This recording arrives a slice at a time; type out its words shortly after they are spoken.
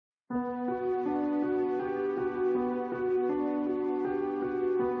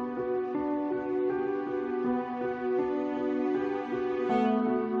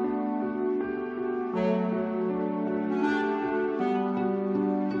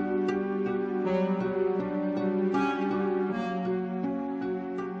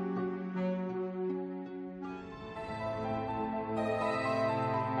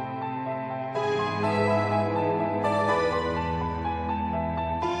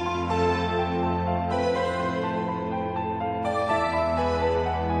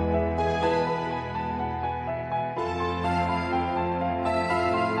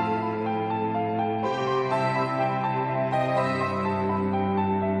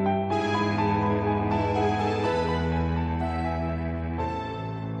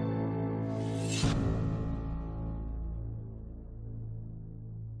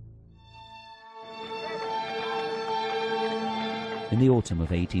In the autumn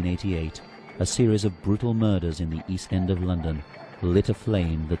of 1888, a series of brutal murders in the East End of London lit a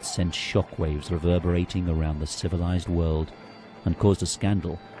flame that sent shockwaves reverberating around the civilized world and caused a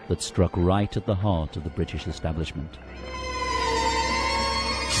scandal that struck right at the heart of the British establishment.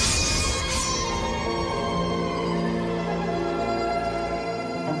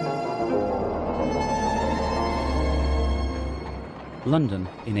 London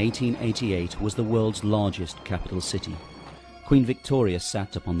in 1888 was the world's largest capital city. Queen Victoria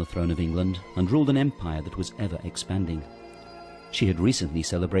sat upon the throne of England and ruled an empire that was ever expanding. She had recently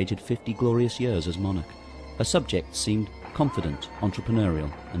celebrated 50 glorious years as monarch. Her subjects seemed confident, entrepreneurial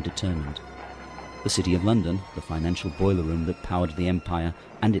and determined. The City of London, the financial boiler room that powered the empire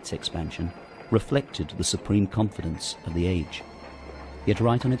and its expansion, reflected the supreme confidence of the age. Yet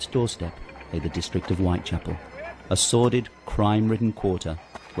right on its doorstep lay the district of Whitechapel, a sordid, crime-ridden quarter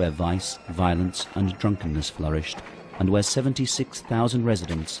where vice, violence and drunkenness flourished, and where 76,000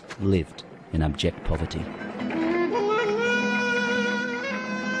 residents lived in abject poverty.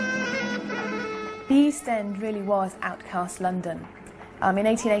 The East End really was outcast London. In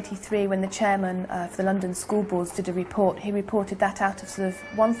 1883, when the chairman for the London school boards did a report, he reported that out of sort of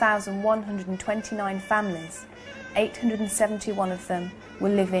 1,129 families, 871 of them were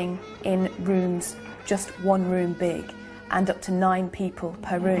living in rooms just one room big, and up to 9 people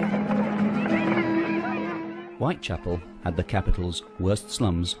per room. Whitechapel had the capital's worst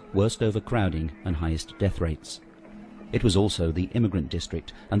slums, worst overcrowding and highest death rates. It was also the immigrant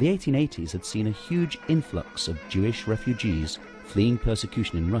district, and the 1880s had seen a huge influx of Jewish refugees fleeing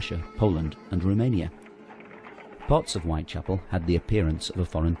persecution in Russia, Poland and Romania. Parts of Whitechapel had the appearance of a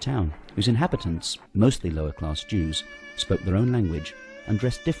foreign town, whose inhabitants, mostly lower-class Jews, spoke their own language and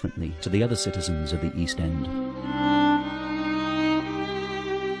dressed differently to the other citizens of the East End.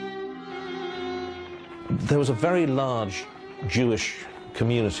 There was a very large Jewish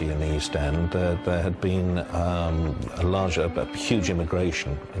community in the East End. There had been a huge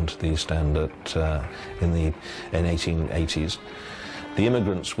immigration into the East End in the 1880s. The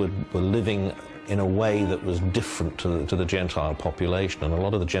immigrants were living in a way that was different to the Gentile population, and a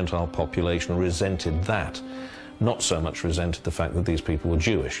lot of the Gentile population resented that. Not so much resented the fact that these people were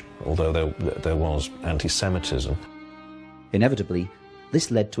Jewish, although there was anti-Semitism. Inevitably, this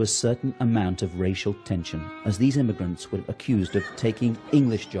led to a certain amount of racial tension, as these immigrants were accused of taking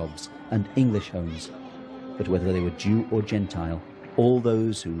English jobs and English homes. But whether they were Jew or Gentile, all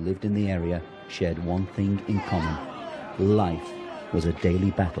those who lived in the area shared one thing in common. Life was a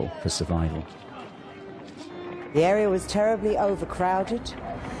daily battle for survival. The area was terribly overcrowded.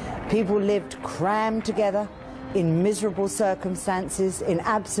 People lived crammed together in miserable circumstances, in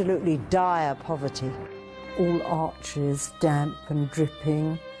absolutely dire poverty. All arches damp and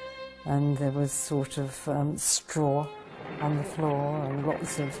dripping, and there was sort of straw on the floor and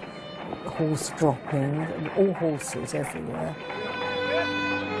lots of horse dropping, all horses everywhere.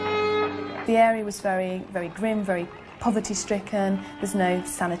 The area was very, very grim, very poverty-stricken. There's no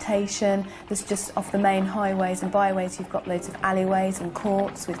sanitation. There's just off the main highways and byways you've got loads of alleyways and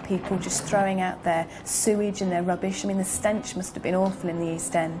courts with people just throwing out their sewage and their rubbish. I mean, the stench must have been awful in the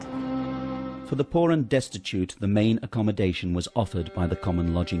East End. For the poor and destitute, the main accommodation was offered by the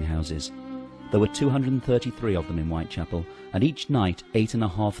common lodging houses. There were 233 of them in Whitechapel, and each night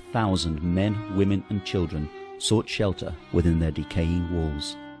 8,500 men, women and children sought shelter within their decaying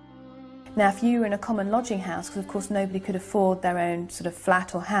walls. Now, if you were in a common lodging house, because of course nobody could afford their own sort of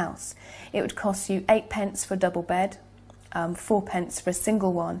flat or house, it would cost you 8p for a double bed, 4p for a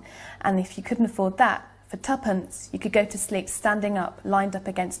single one, and if you couldn't afford that, for 2p you could go to sleep standing up, lined up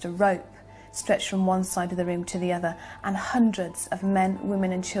against a rope, stretched from one side of the room to the other, and hundreds of men,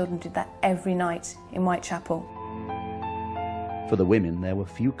 women and children did that every night in Whitechapel. For the women, there were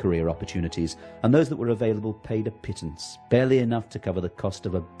few career opportunities, and those that were available paid a pittance, barely enough to cover the cost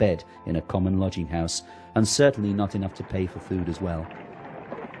of a bed in a common lodging house, and certainly not enough to pay for food as well.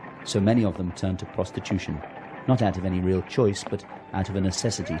 So many of them turned to prostitution, not out of any real choice, but out of a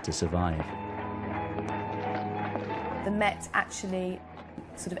necessity to survive. The Met actually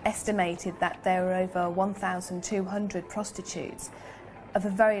sort of estimated that there were over 1,200 prostitutes of a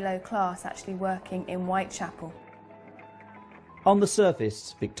very low class actually working in Whitechapel. On the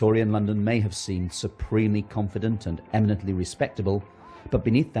surface, Victorian London may have seemed supremely confident and eminently respectable, but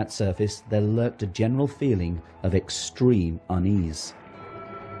beneath that surface there lurked a general feeling of extreme unease.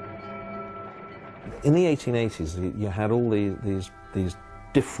 In the 1880s, you had all these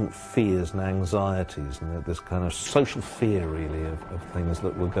different fears and anxieties, and this kind of social fear, really, of things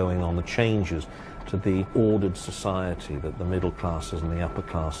that were going on, the changes to the ordered society that the middle classes and the upper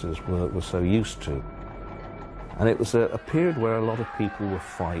classes were so used to. And it was a period where a lot of people were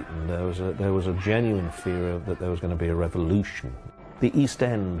frightened. There was a genuine fear that there was going to be a revolution. The East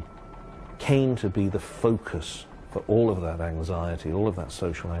End came to be the focus for all of that anxiety, all of that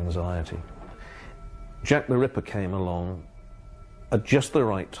social anxiety. Jack the Ripper came along at just the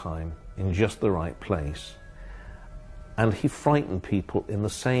right time, in just the right place, and he frightened people in the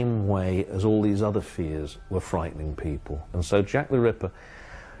same way as all these other fears were frightening people. And so Jack the Ripper,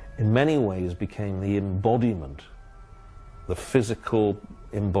 in many ways, became the embodiment, the physical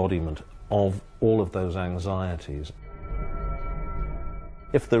embodiment of all of those anxieties.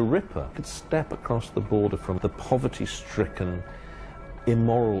 If the Ripper could step across the border from the poverty-stricken,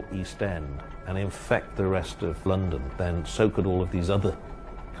 immoral East End and infect the rest of London, then so could all of these other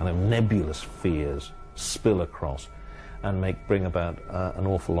kind of nebulous fears spill across and bring about an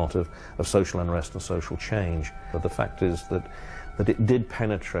awful lot of social unrest and social change. But the fact is that it did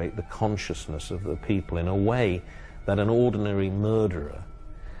penetrate the consciousness of the people in a way that an ordinary murderer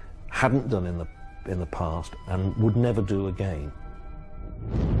hadn't done in the past and would never do again.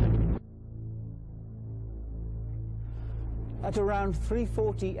 At around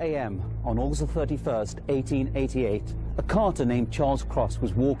 3:40 a.m. on August 31st, 1888, a carter named Charles Cross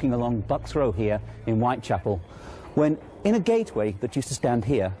was walking along Bucks Row here in Whitechapel when, in a gateway that used to stand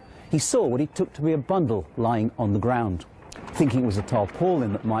here, he saw what he took to be a bundle lying on the ground. Thinking it was a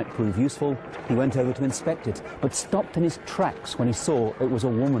tarpaulin that might prove useful, he went over to inspect it, but stopped in his tracks when he saw it was a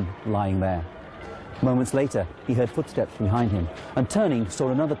woman lying there. Moments later, he heard footsteps behind him, and turning, saw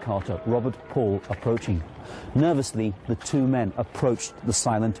another carter, Robert Paul, approaching. Nervously, the two men approached the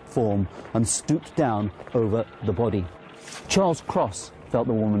silent form and stooped down over the body. Charles Cross felt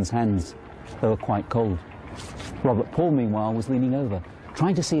the woman's hands. They were quite cold. Robert Paul, meanwhile, was leaning over,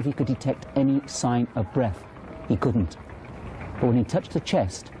 trying to see if he could detect any sign of breath. He couldn't. But when he touched the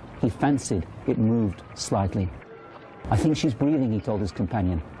chest, he fancied it moved slightly. "I think she's breathing," he told his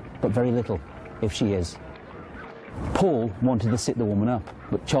companion, "but very little, if she is." Paul wanted to sit the woman up,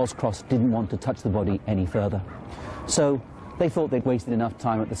 but Charles Cross didn't want to touch the body any further. So they thought they'd wasted enough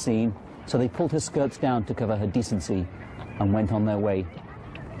time at the scene, so they pulled her skirts down to cover her decency and went on their way,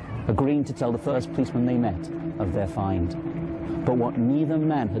 agreeing to tell the first policeman they met of their find. But what neither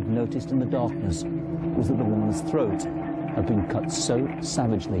man had noticed in the darkness was that the woman's throat had been cut so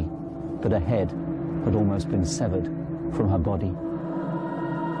savagely that her head had almost been severed from her body.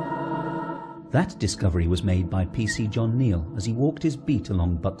 That discovery was made by PC John Neal as he walked his beat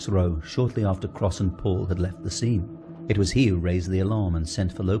along Bucks Row shortly after Cross and Paul had left the scene. It was he who raised the alarm and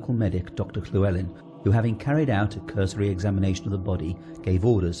sent for local medic Dr. Llewellyn, who, having carried out a cursory examination of the body, gave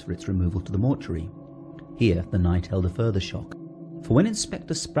orders for its removal to the mortuary. Here the night held a further shock, for when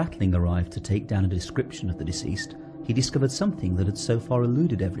Inspector Spratling arrived to take down a description of the deceased, he discovered something that had so far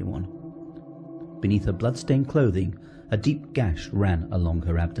eluded everyone. Beneath her blood-stained clothing, a deep gash ran along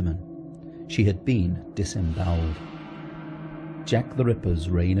her abdomen. She had been disemboweled. Jack the Ripper's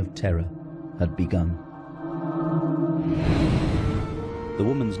reign of terror had begun. The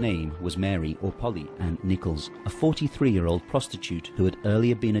woman's name was Mary, or Polly, Ann Nichols, a 43-year-old prostitute who had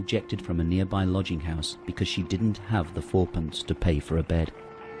earlier been ejected from a nearby lodging house because she didn't have the fourpence to pay for a bed.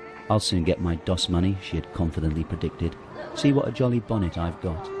 "I'll soon get my DOS money," she had confidently predicted. "See what a jolly bonnet I've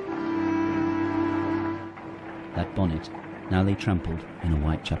got." That bonnet now lay trampled in a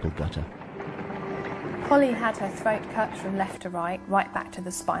Whitechapel gutter. Polly had her throat cut from left to right back to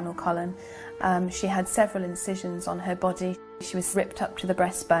the spinal column. She had several incisions on her body. She was ripped up to the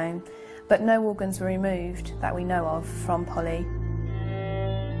breastbone, but no organs were removed that we know of from Polly.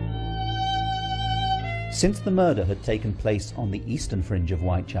 Since the murder had taken place on the eastern fringe of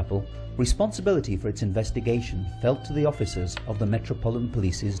Whitechapel, responsibility for its investigation fell to the officers of the Metropolitan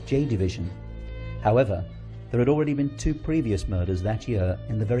Police's J Division. However, there had already been 2 previous murders that year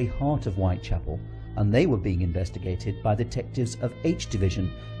in the very heart of Whitechapel, and they were being investigated by detectives of H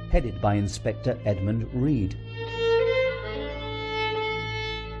Division, headed by Inspector Edmund Reed.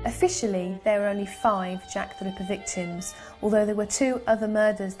 Officially, there were only 5 Jack the Ripper victims, although there were 2 other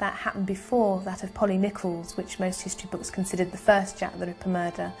murders that happened before that of Polly Nichols, which most history books considered the first Jack the Ripper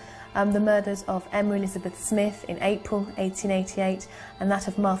murder. The murders of Emma Elizabeth Smith in April 1888 and that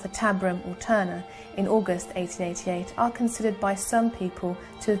of Martha Tabram or Turner in August 1888 are considered by some people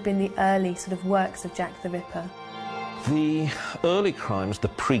to have been the early sort of works of Jack the Ripper. The early crimes, the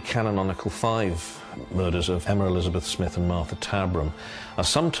pre-canonical 5 murders of Emma Elizabeth Smith and Martha Tabram, are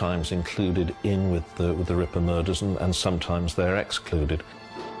sometimes included in with the Ripper murders and sometimes they're excluded.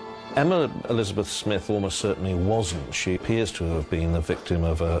 Emma Elizabeth Smith almost certainly wasn't. She appears to have been the victim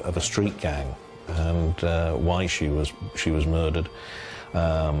of a street gang, and why she was murdered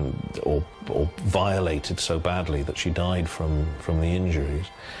or violated so badly that she died from the injuries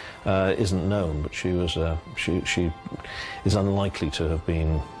isn't known, but she is unlikely to have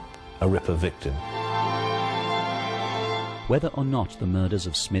been a Ripper victim. Whether or not the murders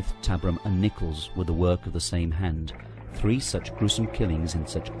of Smith, Tabram and Nichols were the work of the same hand, 3 such gruesome killings in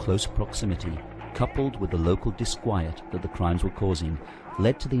such close proximity, coupled with the local disquiet that the crimes were causing,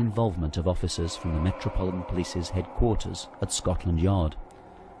 led to the involvement of officers from the Metropolitan Police's headquarters at Scotland Yard.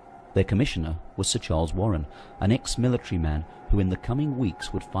 Their commissioner was Sir Charles Warren, an ex-military man who in the coming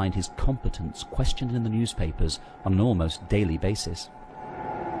weeks would find his competence questioned in the newspapers on an almost daily basis.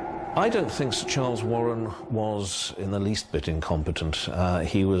 I don't think Sir Charles Warren was in the least bit incompetent.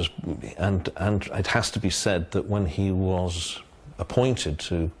 He was, and it has to be said that when he was appointed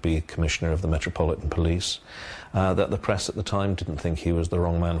to be Commissioner of the Metropolitan Police, that the press at the time didn't think he was the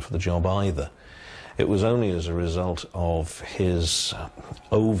wrong man for the job either. It was only as a result of his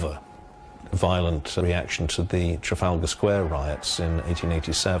over-violent reaction to the Trafalgar Square riots in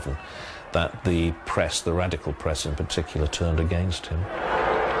 1887 that the press, the radical press in particular, turned against him.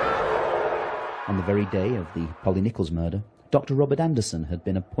 On the very day of the Polly Nichols murder, Dr. Robert Anderson had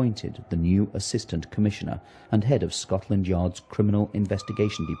been appointed the new Assistant Commissioner and head of Scotland Yard's Criminal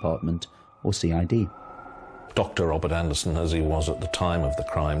Investigation Department, or CID. Dr. Robert Anderson, as he was at the time of the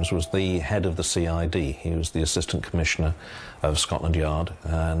crimes, was the head of the CID. He was the Assistant Commissioner of Scotland Yard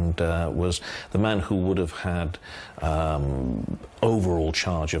and was the man who would have had overall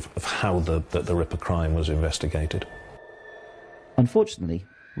charge of how the Ripper crime was investigated. Unfortunately,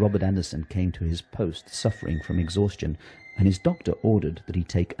 Robert Anderson came to his post suffering from exhaustion, and his doctor ordered that he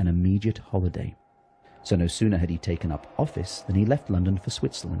take an immediate holiday. So no sooner had he taken up office than he left London for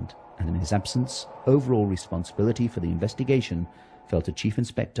Switzerland, and in his absence, overall responsibility for the investigation fell to Chief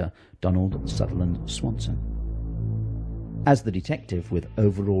Inspector Donald Sutherland Swanson. As the detective with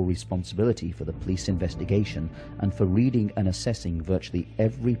overall responsibility for the police investigation and for reading and assessing virtually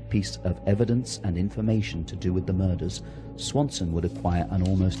every piece of evidence and information to do with the murders, Swanson would acquire an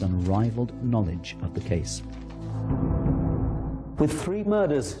almost unrivaled knowledge of the case. With 3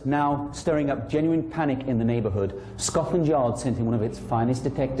 murders now stirring up genuine panic in the neighbourhood, Scotland Yard sent in one of its finest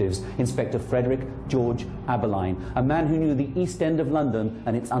detectives, Inspector Frederick George Aberline, a man who knew the East End of London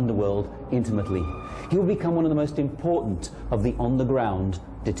and its underworld intimately. He would become one of the most important of the on-the-ground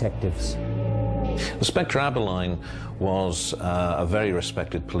detectives. Inspector Aberline was a very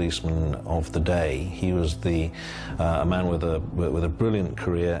respected policeman of the day. He was a man with a brilliant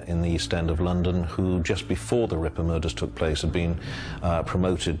career in the East End of London who, just before the Ripper murders took place, had been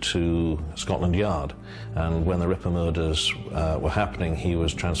promoted to Scotland Yard. And when the Ripper murders were happening, he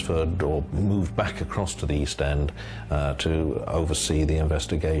was transferred or moved back across to the East End to oversee the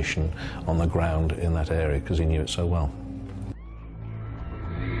investigation on the ground in that area because he knew it so well.